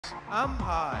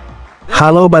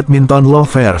Halo badminton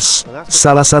lovers.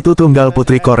 Salah satu tunggal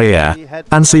putri Korea,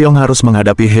 An Seong harus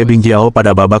menghadapi He Bing Jiao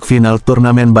pada babak final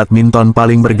turnamen badminton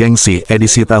paling bergengsi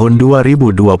edisi tahun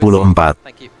 2024.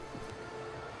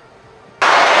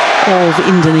 Of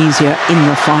Indonesia in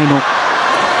the final.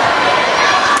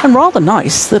 And rather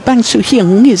nice that Bang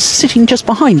Soo-hyung is sitting just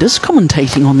behind us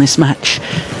commentating on this match.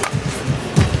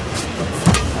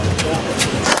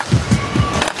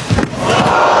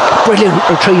 Brilliant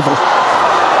retrieval.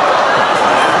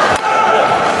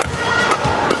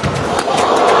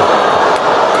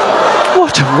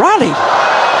 What a rally!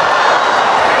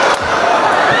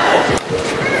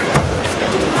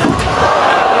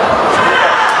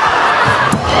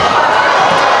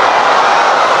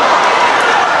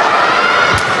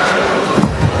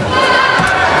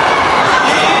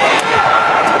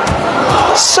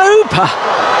 Super!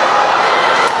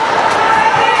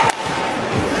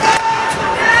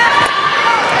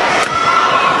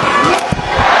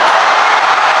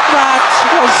 That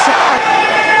was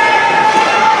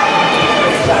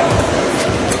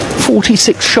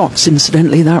 46 shots,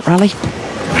 incidentally, that rally.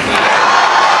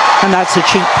 And that's a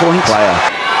cheap point.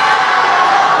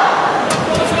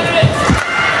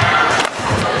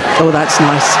 Oh, that's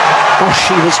nice. Gosh,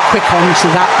 she was quick on to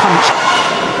that punch.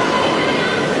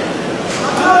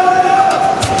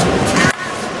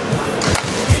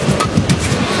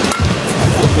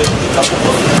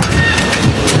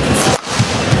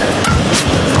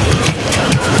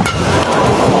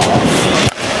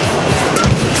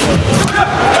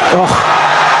 Oh,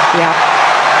 yeah.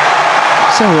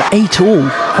 So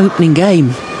 8-all opening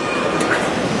game.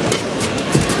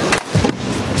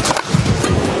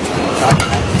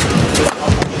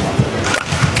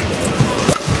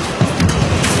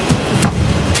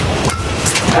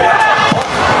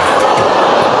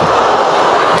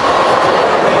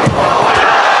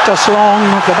 Just long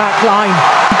of the back line,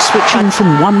 switching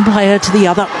from one player to the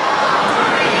other.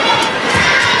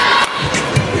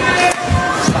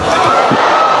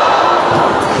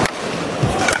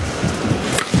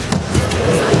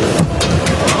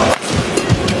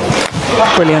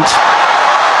 Brilliant.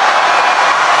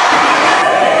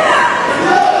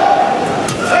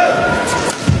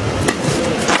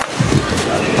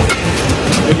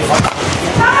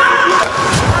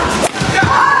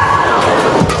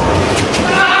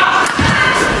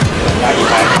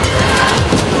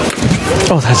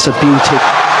 Oh, that's a beauty.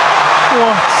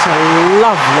 What a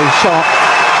lovely shot.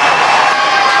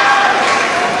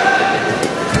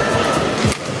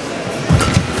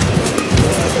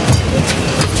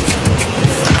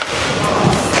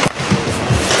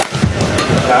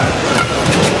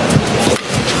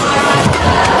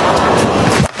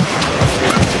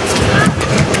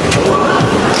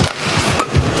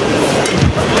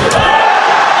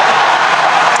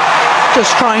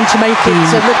 Just trying to make it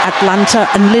so that Atlanta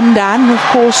and Lindan, of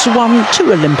course, won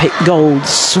 2 Olympic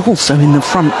golds, also in the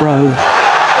front row.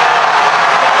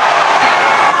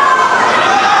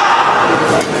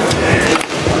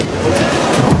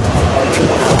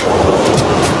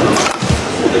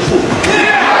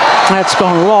 That's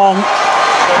gone long,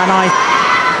 and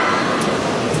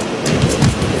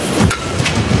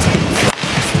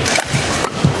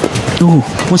Ooh,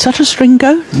 was that a string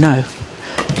go? No,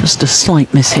 just a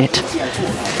slight mishit.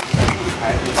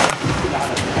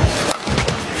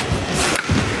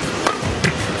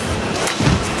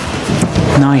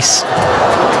 Nice.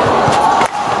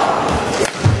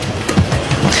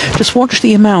 Just watch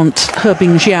the amount He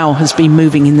Bing Jiao has been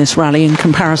moving in this rally in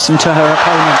comparison to her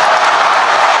opponent.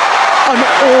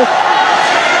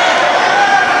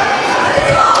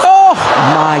 Oh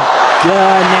my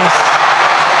goodness.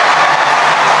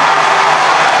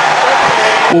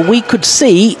 Well, we could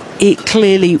see it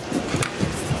clearly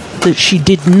that she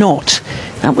did not.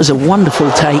 That was a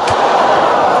wonderful take.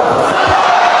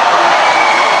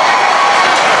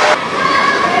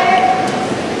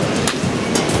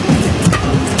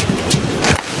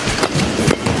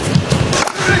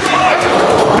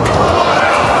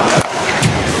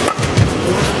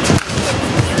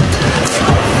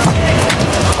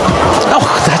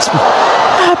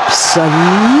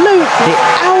 Absolutely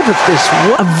out of this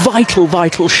world. A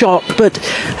vital shot, but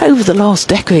over the last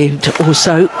decade or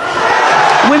so,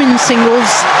 women's singles,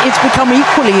 it's become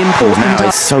equally important. Now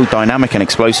it's so dynamic and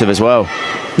explosive as well.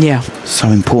 Yeah. So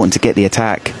important to get the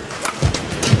attack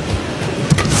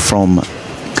from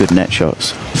good net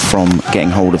shots, from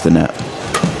getting hold of the net.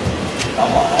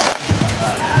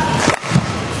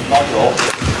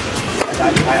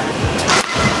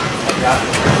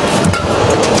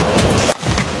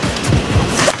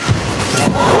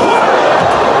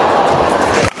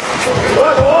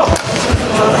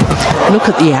 Look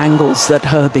at the angles that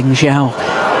He Bing Jiao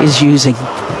is using.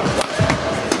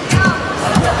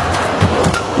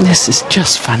 This is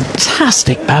just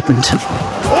fantastic badminton.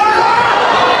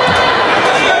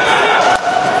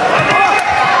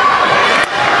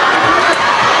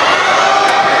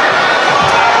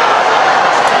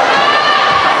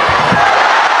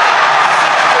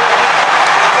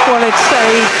 Well, it's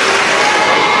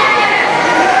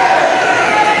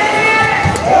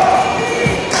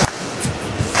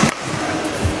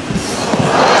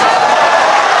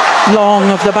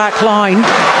long of the back line.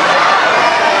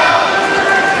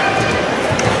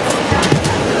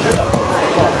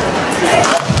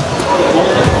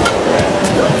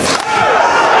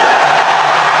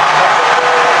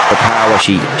 The power,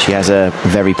 she has a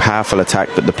very powerful attack,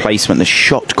 but the placement, the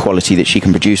shot quality that she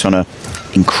can produce on a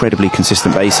incredibly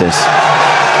consistent basis.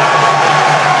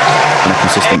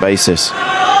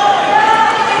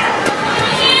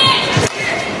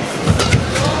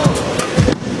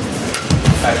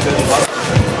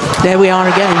 There we are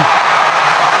again.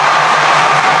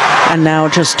 And now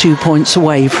just 2 points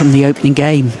away from the opening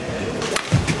game. Make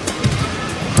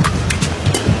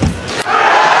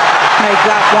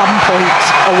that 1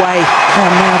 point away,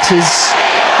 and that is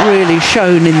really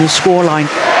shown in the scoreline.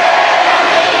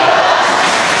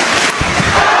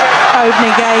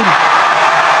 Opening game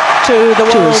to the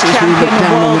world champion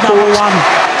and world number one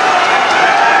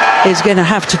is going to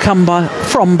have to come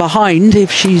from behind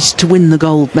if she's to win the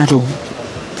gold medal.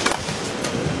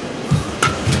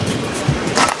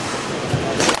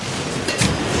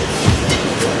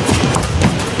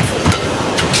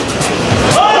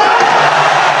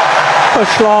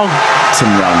 Push long.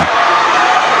 Run.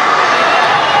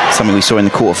 Something we saw in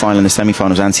the quarterfinal and the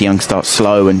semi-finals. Anse Young starts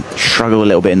slow and struggle a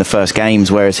little bit in the first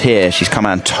games, whereas here she's come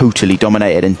out and totally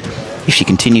dominated, and if she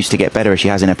continues to get better as she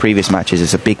has in her previous matches,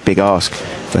 it's a big ask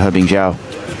for He Bing Jiao.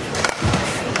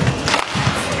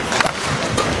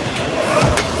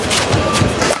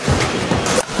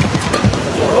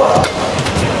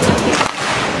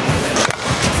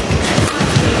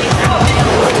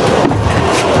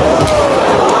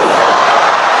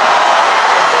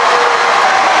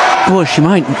 Well, she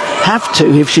might have to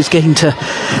if she's going to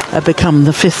become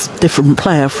the 5th different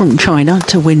player from China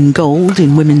to win gold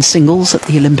in women's singles at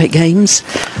the Olympic Games.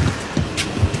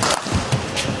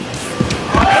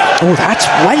 Oh, that's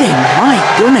welling, my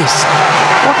goodness.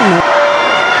 What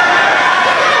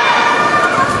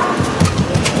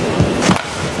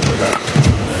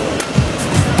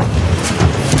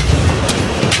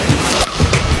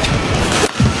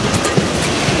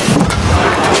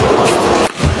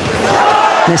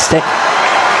missed it.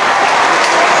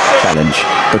 Challenge,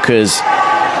 because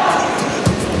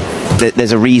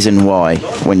there's a reason why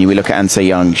when we look at Anse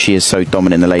Young, she is so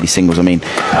dominant in the ladies singles. I mean,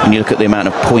 when you look at the amount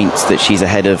of points that she's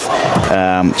ahead of,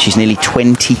 she's nearly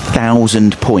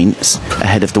 20,000 points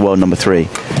ahead of the world number 3.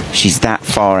 She's that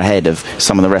far ahead of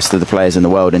some of the rest of the players in the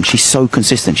world, and she's so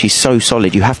consistent, she's so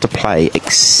solid. You have to play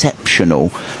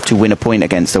exceptional to win a point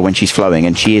against her when she's flowing,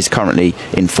 and she is currently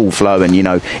in full flow and, you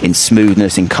know, in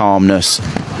smoothness, in calmness.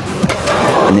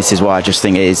 And this is why I just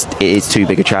think it is too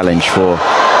big a challenge for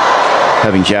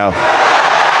He Bing Jiao.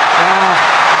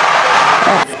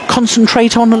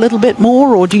 Concentrate on a little bit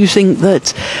more, or do you think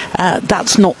that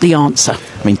that's not the answer?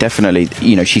 I mean, definitely,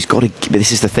 you know, she's got to, but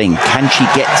this is the thing, can she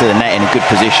get to the net in a good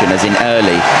position, as in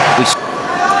early?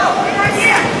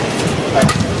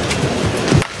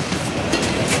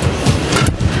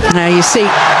 Now you see,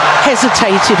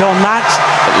 hesitated on that.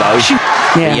 Low.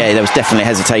 Yeah, there was definitely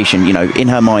hesitation. You know, in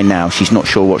her mind now, she's not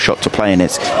sure what shot to play, and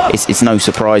it's no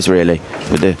surprise really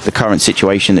with the current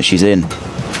situation that she's in.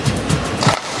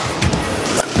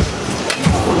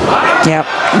 Yeah,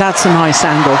 that's a nice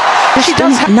angle. She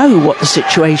does know what the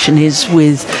situation is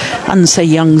with Anse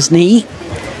Young's knee,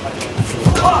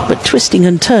 but twisting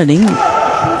and turning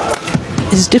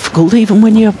is difficult even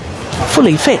when you're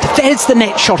fully fit. There's the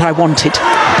net shot I wanted.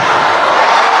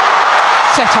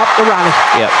 Set up the rally.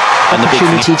 Yep. And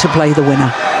opportunity to play the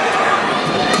winner.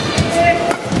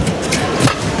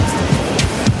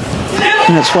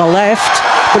 And that's well left.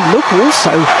 But look also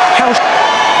how...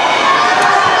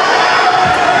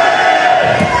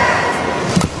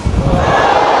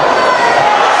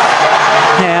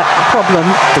 Yeah, the problem...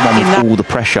 The one with all the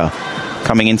pressure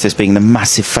coming into this, being the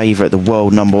massive favourite, the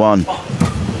world number 1.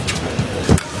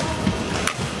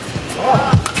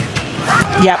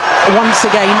 Yep, once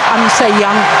again, Anse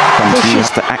Young continues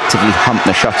to actively hunt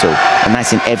the shuttle, and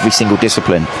that's in every single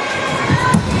discipline.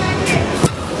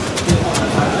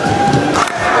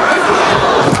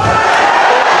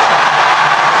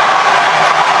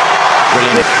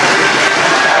 Brilliant.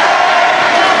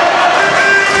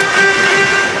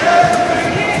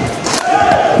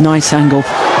 Nice angle.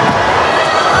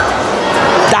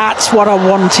 That's what I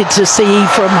wanted to see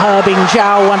from He Bing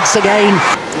Jiao once again.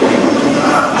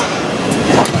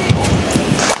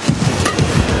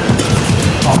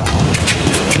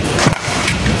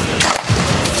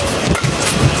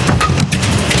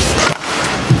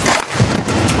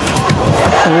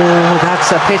 Oh,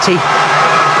 that's a pity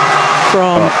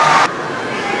from...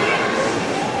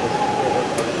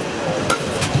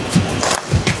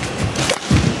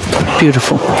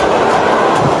 Beautiful. And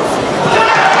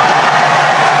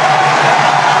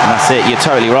that's it, you're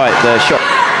totally right. The shot.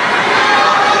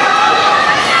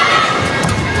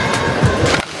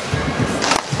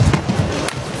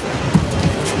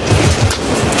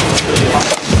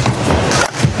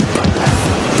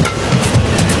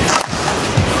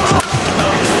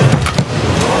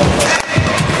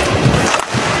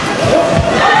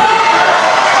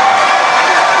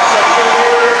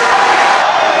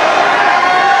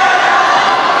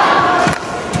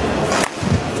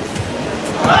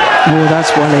 Oh,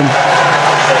 that's well in.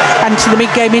 And to the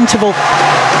mid-game interval.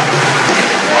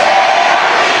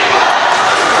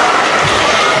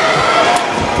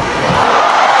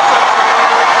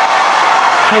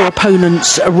 Her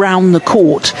opponents around the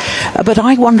court, but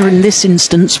I wonder in this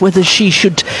instance whether she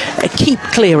should keep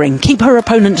clearing, keep her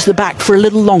opponent to the back for a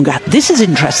little longer. This is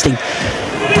interesting.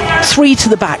 3 to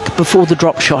the back before the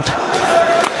drop shot.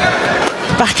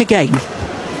 Back again.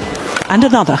 And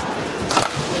another.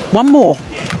 One more.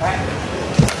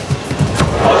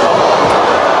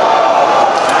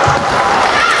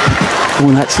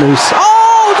 Oh, that's loose.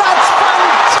 Oh, that's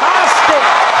fantastic!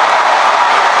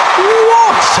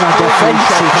 What a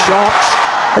defensive shot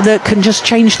that can just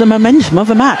change the momentum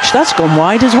of a match. That's gone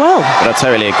wide as well. But I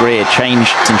totally agree. A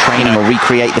change in training will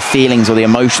recreate the feelings or the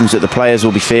emotions that the players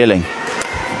will be feeling.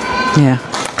 Yeah,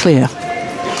 clear.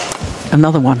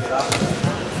 Another one.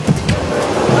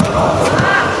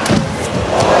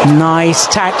 Nice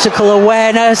tactical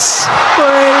awareness.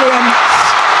 Brilliant.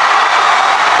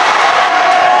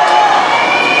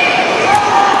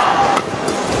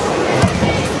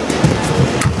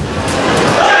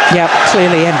 Yep,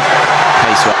 clearly in.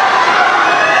 Pace.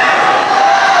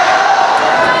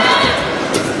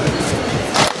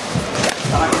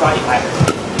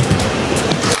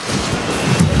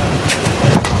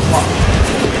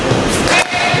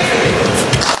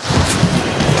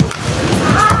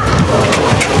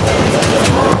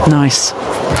 Nice.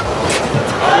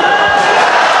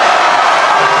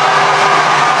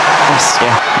 Yes,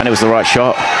 yeah, and it was the right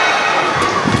shot.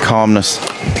 The calmness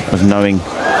of knowing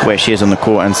where she is on the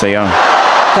court, and Young.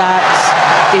 That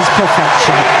is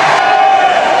perfection.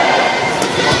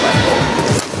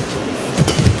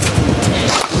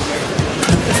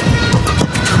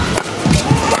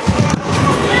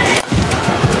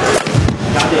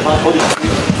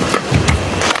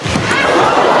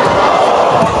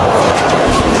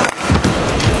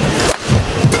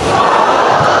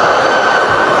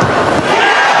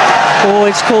 Oh,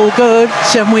 it's called good,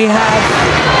 and we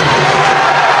have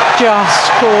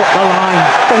just caught the line.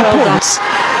 Well done.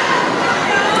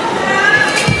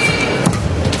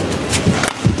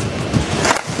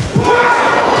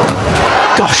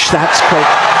 Gosh, that's quick.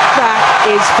 That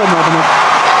is phenomenal.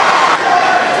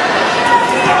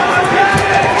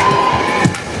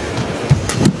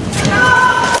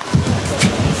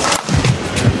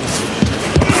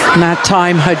 And that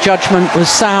time her judgment was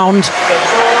sound.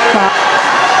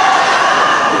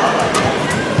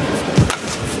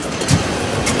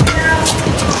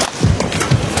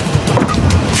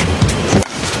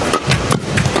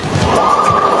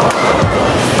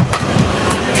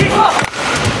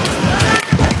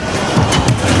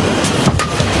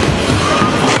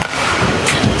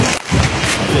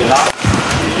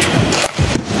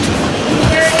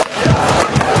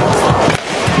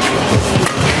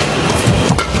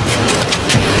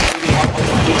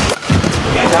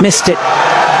 Missed it.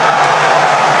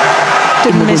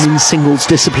 Didn't miss in singles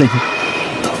discipline.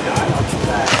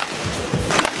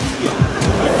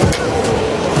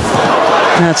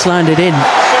 That's landed in.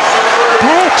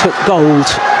 Pair took gold.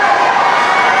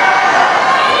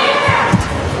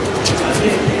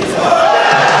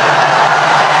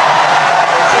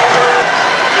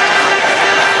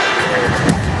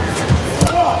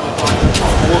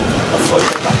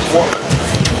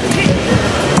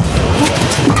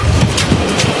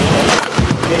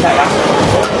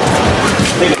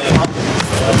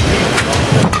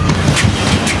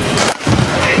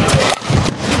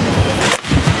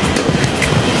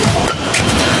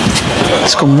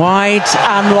 It's gone wide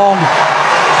and long.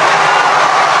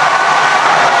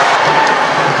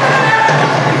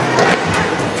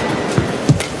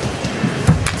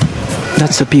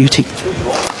 That's a beauty.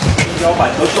 He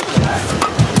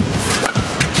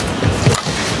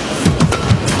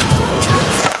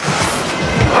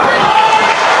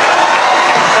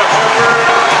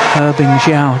Bing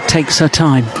Jiao takes her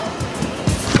time.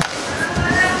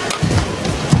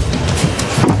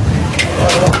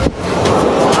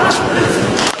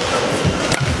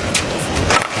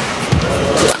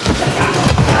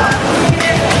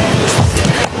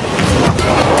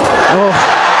 Oh,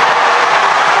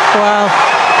 wow.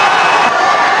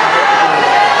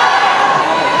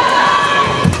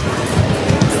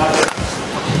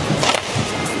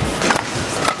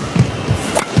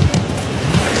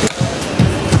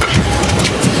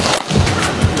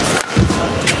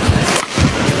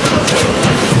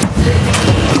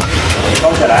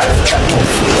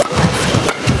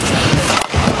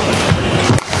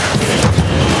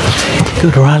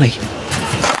 Good rally.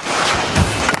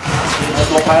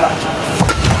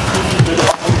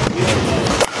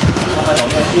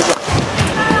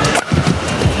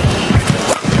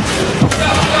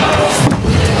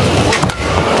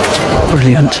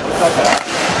 Brilliant.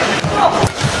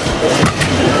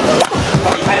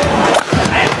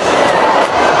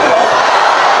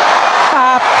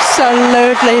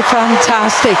 Absolutely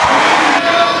fantastic.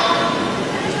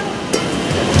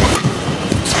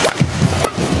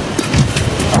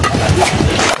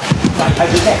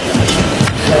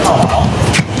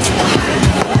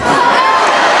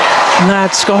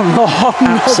 That's gone long.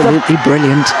 Absolutely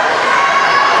brilliant.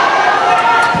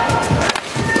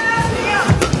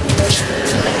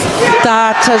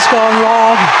 That has gone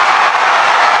long.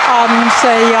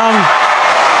 Young.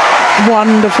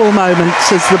 Wonderful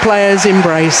moments as the players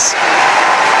embrace.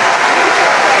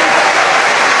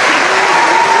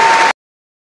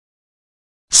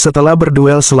 Setelah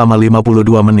berduel selama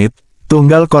 52 menit,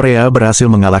 tunggal Korea berhasil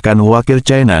mengalahkan wakil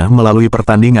China melalui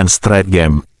pertandingan straight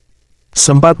game.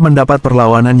 Sempat mendapat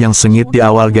perlawanan yang sengit di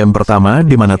awal game pertama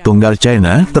di mana tunggal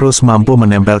China terus mampu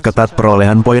menempel ketat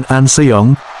perolehan poin An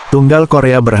Se-young. Tunggal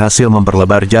Korea berhasil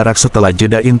memperlebar jarak setelah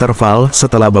jeda interval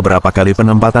setelah beberapa kali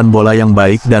penempatan bola yang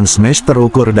baik dan smash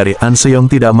terukur dari An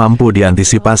Se-young tidak mampu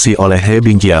diantisipasi oleh He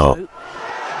Bing Jiao.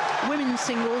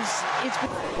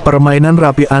 Permainan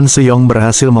rapi An Se-young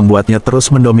berhasil membuatnya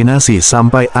terus mendominasi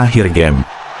sampai akhir game.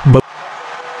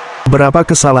 Beberapa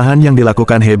kesalahan yang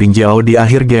dilakukan He Bing Jiao di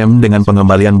akhir game dengan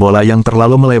pengembalian bola yang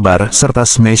terlalu melebar serta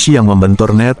smash yang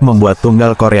membentur net membuat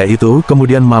tunggal Korea itu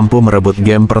kemudian mampu merebut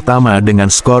game pertama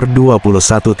dengan skor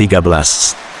 21-13.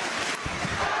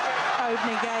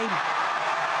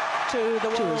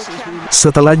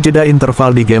 Setelah jeda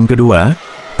interval di game kedua,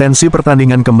 tensi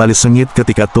pertandingan kembali sengit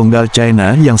ketika tunggal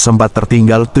China yang sempat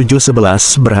tertinggal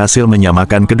 7-11 berhasil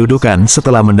menyamakan kedudukan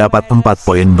setelah mendapat 4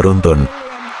 poin beruntun.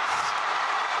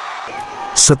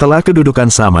 Setelah kedudukan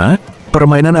sama,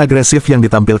 permainan agresif yang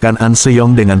ditampilkan An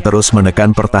Se-young dengan terus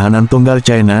menekan pertahanan tunggal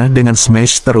China dengan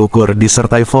smash terukur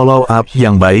disertai follow up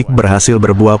yang baik berhasil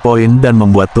berbuah poin dan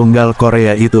membuat tunggal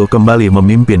Korea itu kembali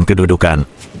memimpin kedudukan.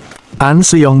 An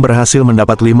Se-young berhasil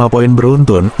mendapat 5 poin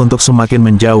beruntun untuk semakin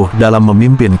menjauh dalam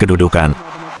memimpin kedudukan.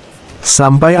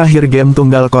 Sampai akhir game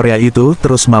tunggal Korea itu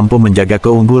terus mampu menjaga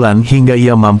keunggulan hingga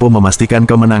ia mampu memastikan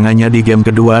kemenangannya di game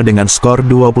kedua dengan skor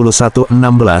 21-16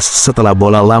 setelah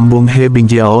bola lambung He Bing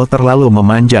Jiao terlalu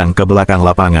memanjang ke belakang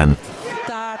lapangan.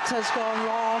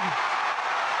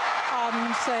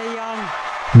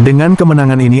 Dengan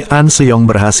kemenangan ini An Se-young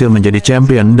berhasil menjadi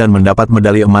champion dan mendapat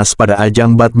medali emas pada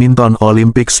ajang Badminton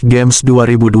Olympics Games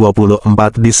 2024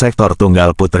 di sektor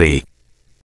tunggal putri.